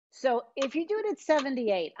So if you do it at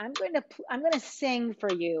 78, I'm going to sing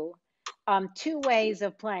for you two ways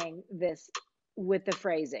of playing this with the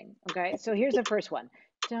phrasing. Okay, so here's the first one.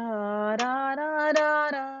 Da da da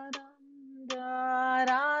da da da da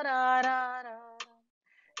da da da da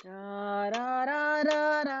da da da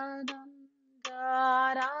da da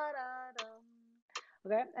da da da.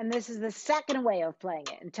 Okay, and this is the second way of playing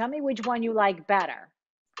it. And tell me which one you like better.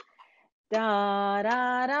 Da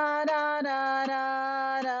da da da da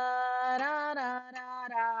da da da da da da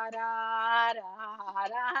da da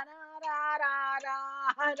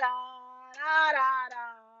da da da.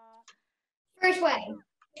 First way.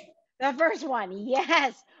 The first one,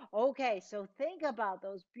 yes. Okay, so think about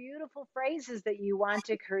those beautiful phrases that you want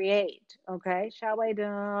to create. Okay, shall we?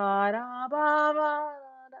 Da, da, ba, ba, da,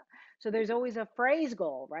 da. So there's always a phrase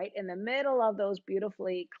goal, right, in the middle of those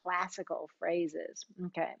beautifully classical phrases.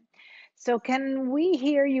 Okay, so can we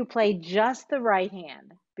hear you play just the right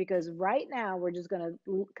hand? Because right now we're just going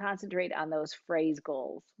to concentrate on those phrase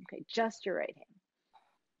goals. Okay, just your right hand.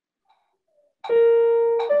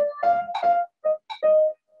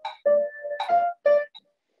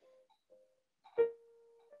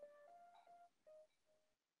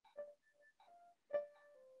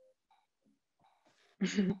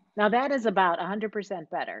 Now that is about 100%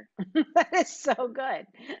 better. That is so good.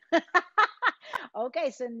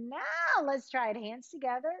 Okay, so now let's try it hands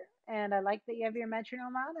together. And I like that you have your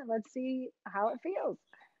metronome on, and let's see how it feels.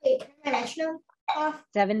 Wait, turn my metronome off.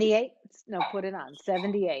 78. No, put it on.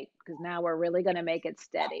 78, because now we're really going to make it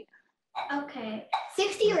steady. Okay.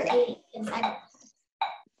 60 or Okay. 80?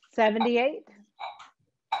 78?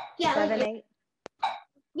 Yeah, 78?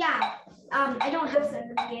 yeah. I don't have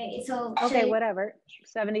 78, so Okay, should whatever.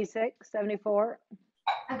 76, 74.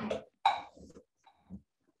 okay.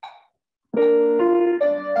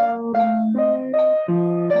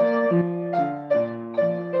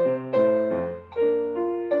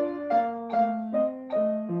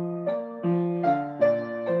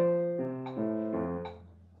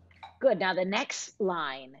 Good. Now the next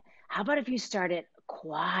line, how about if you start it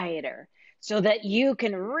quieter so that you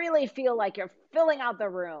can really feel like you're filling out the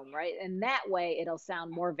room, right? And that way it'll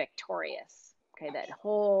sound more victorious. Okay, that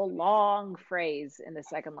whole long phrase in the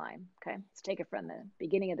second line. Okay, let's take it from the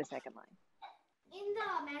beginning of the second line. In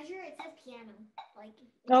the measure, it says piano. Like,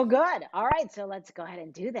 Oh, good. All right, so let's go ahead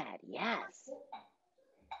and do that. Yes.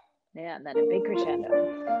 Yeah, and then a big crescendo.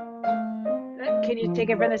 Can you take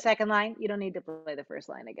it from the second line? You don't need to play the first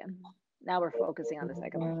line again. Now we're focusing on the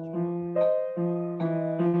second line.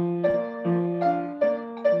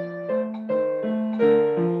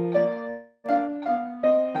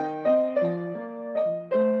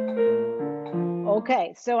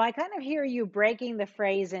 Okay, so I kind of hear you breaking the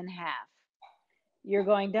phrase in half. You're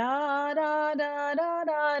going da da da da da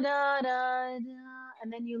da da da,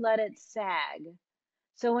 and then you let it sag.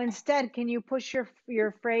 So instead, can you push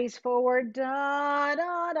your phrase forward? Da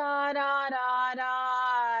da da da da da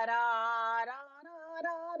da da da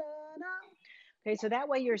da da. Okay, so that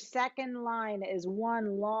way your second line is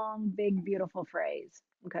one long, big, beautiful phrase.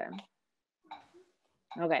 Okay.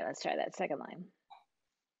 Okay, let's try that second line.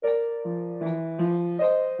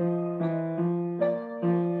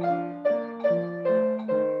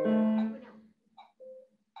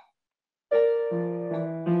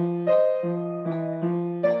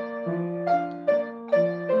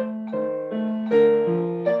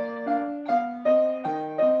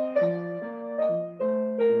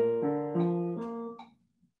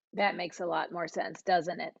 That makes a lot more sense,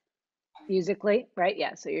 doesn't it? Musically, right?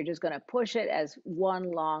 Yeah, so you're just going to push it as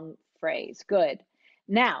one long phrase. Good.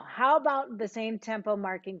 Now, how about the same tempo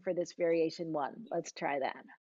marking for this variation one? Let's try that.